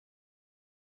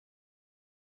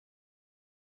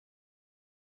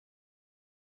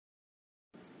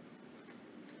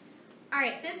All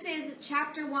right, this is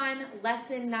Chapter 1,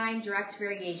 Lesson 9, Direct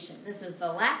Variation. This is the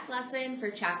last lesson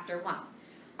for Chapter 1.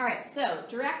 All right, so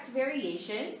direct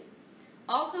variation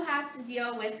also has to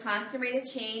deal with constant rate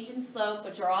of change and slope,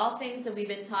 which are all things that we've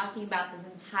been talking about this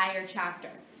entire chapter.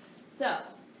 So,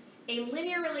 a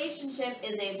linear relationship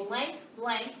is a blank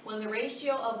blank when the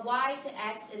ratio of y to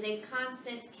x is a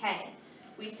constant k.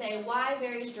 We say y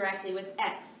varies directly with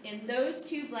x. In those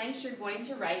two blanks, you're going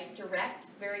to write direct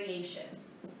variation.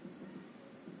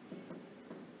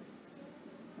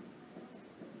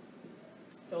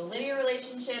 So a linear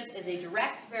relationship is a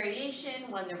direct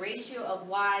variation when the ratio of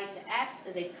y to x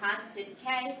is a constant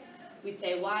k. We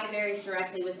say y varies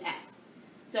directly with x.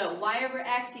 So y over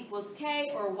x equals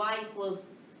k, or y equals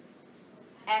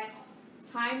x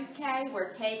times k,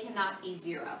 where k cannot be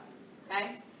 0.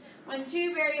 Okay? When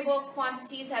two variable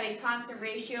quantities have a constant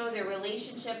ratio, their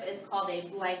relationship is called a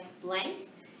blank blank.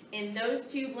 In those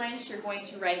two blanks, you're going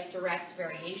to write direct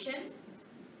variation.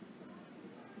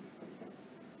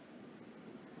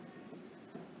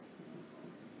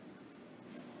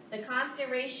 The constant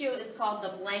ratio is called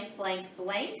the blank blank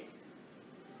blank,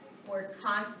 or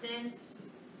constant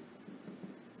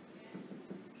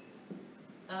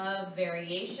of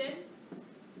variation.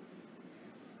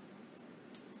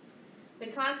 The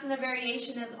constant of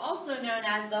variation is also known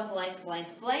as the blank blank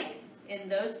blank. In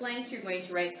those blanks, you're going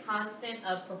to write constant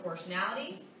of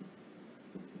proportionality.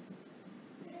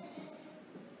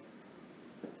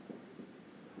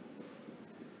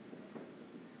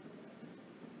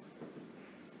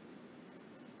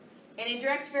 In a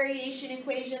direct variation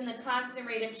equation, the constant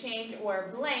rate of change, or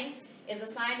blank, is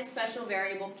assigned a special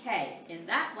variable k. In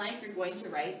that blank, you're going to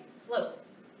write slope.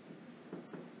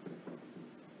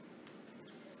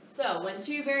 So, when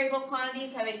two variable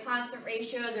quantities have a constant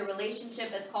ratio, the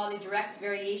relationship is called a direct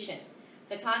variation.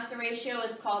 The constant ratio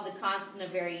is called the constant of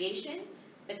variation.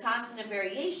 The constant of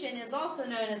variation is also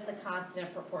known as the constant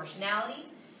of proportionality.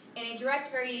 In a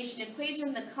direct variation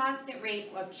equation, the constant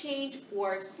rate of change,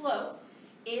 or slope,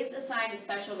 is assigned a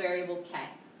special variable k.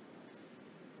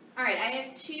 All right, I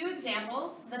have two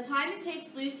examples. The time it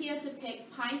takes Lucia to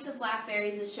pick pints of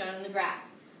blackberries is shown in the graph.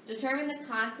 Determine the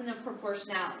constant of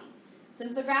proportionality.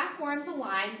 Since the graph forms a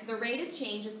line, the rate of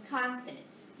change is constant.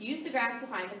 Use the graph to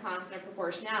find the constant of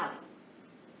proportionality.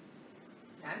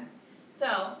 Okay?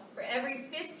 So, for every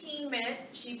 15 minutes,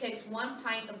 she picks 1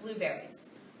 pint of blueberries.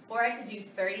 Or I could do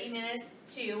 30 minutes,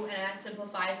 2, and that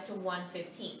simplifies to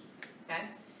 1/15. Okay?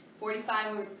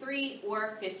 45 over 3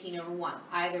 or 15 over 1,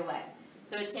 either way.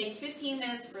 So it takes 15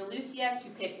 minutes for Lucia to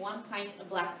pick 1 pint of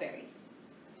blackberries.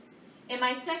 In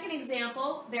my second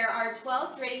example, there are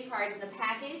 12 trading cards in a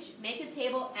package. Make a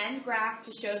table and graph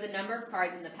to show the number of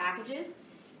cards in the packages.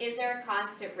 Is there a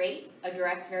constant rate, a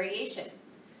direct variation?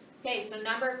 Okay, so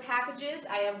number of packages,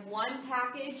 I have 1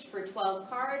 package for 12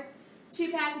 cards.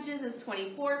 2 packages is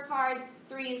 24 cards,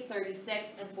 3 is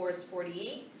 36, and 4 is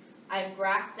 48. I've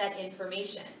graphed that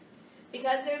information.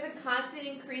 Because there's a constant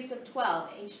increase of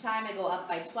 12, each time I go up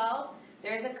by 12,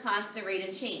 there's a constant rate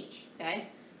of change, okay?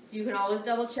 So you can always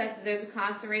double check that there's a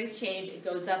constant rate of change. It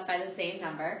goes up by the same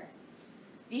number.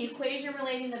 The equation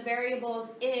relating the variables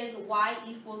is y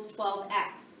equals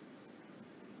 12x,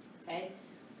 okay?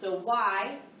 So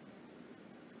y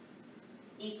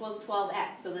equals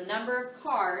 12x. So the number of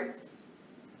cards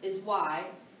is y,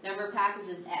 number of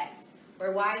packages x,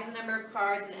 where y is the number of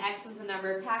cards and x is the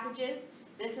number of packages.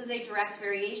 This is a direct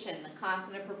variation. The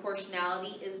constant of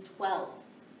proportionality is 12.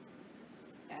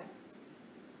 Okay?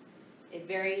 It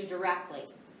varies directly,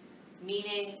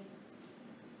 meaning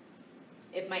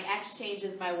if my x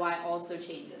changes, my y also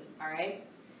changes. All right?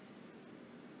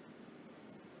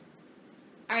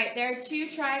 All right, there are 2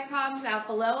 try problems out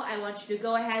below. I want you to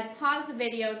go ahead, pause the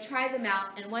video, try them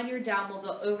out, and when you're done, we'll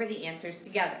go over the answers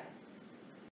together.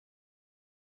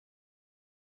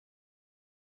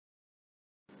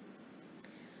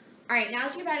 All right, now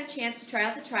that you've had a chance to try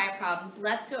out the try problems,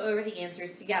 let's go over the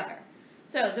answers together.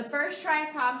 So the first try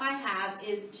problem I have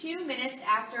is 2 minutes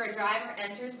after a diver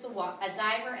enters the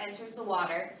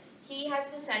water, he has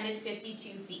descended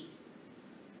 52 feet.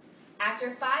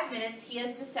 After 5 minutes, he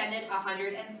has descended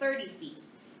 130 feet.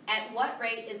 At what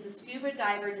rate is the scuba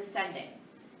diver descending?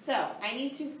 So I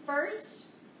need to first,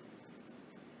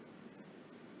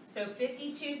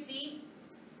 52 feet,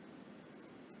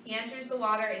 he enters the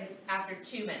water after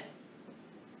 2 minutes.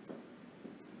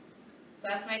 So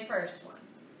that's my first one.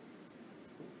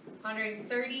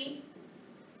 130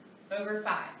 over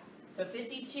 5. So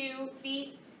 52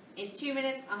 feet in 2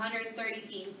 minutes, 130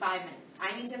 feet in 5 minutes.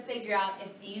 I need to figure out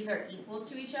if these are equal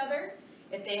to each other,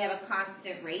 if they have a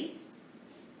constant rate.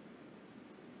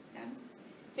 Okay.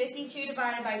 52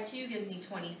 divided by 2 gives me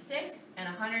 26, and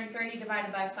 130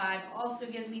 divided by 5 also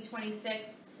gives me 26.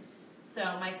 So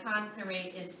my constant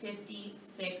rate is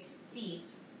 56 feet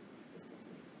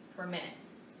per minute.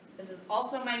 This is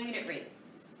also my unit rate.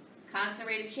 Constant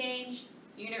rate of change,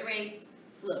 unit rate,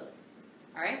 slope.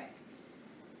 All right?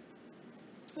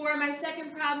 For my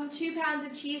second problem, 2 pounds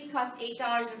of cheese costs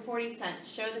 $8.40.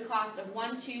 Show the cost of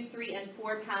 1, 2, 3, and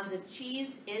 4 pounds of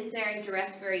cheese. Is there a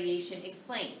direct variation?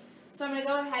 Explain. So I'm going to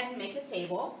go ahead and make a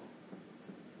table.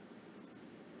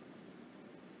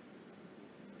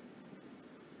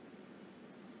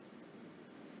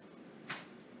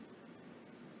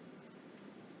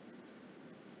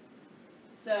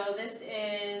 So this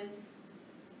is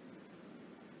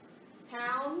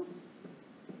pounds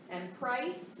and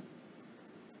price.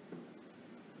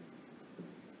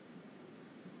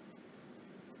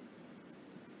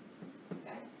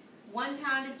 Okay. 1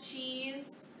 pound of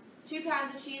cheese, 2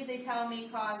 pounds of cheese, they tell me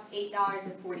costs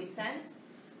 $8.40.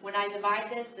 When I divide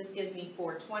this, this gives me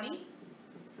 $4.20.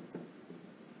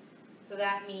 So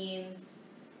that means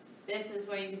this is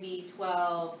going to be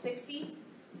 $12.60.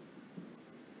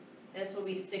 This will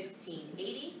be $16.80.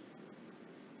 Okay.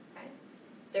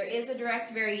 There is a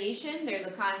direct variation. There's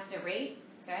a constant rate.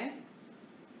 Okay.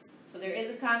 So there is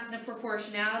a constant of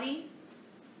proportionality.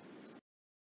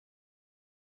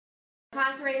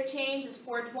 Constant rate of change is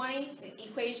 420. The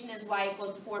equation is y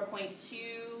equals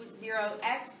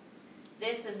 4.20x.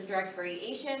 This is a direct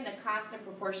variation. The constant of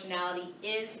proportionality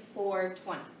is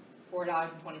 $4.20.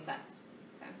 $4.20.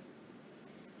 Okay.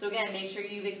 So again, make sure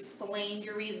you've explained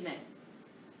your reasoning.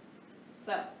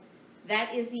 So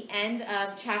that is the end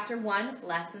of Chapter 1,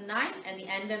 Lesson 9, and the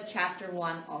end of Chapter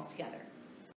 1 altogether.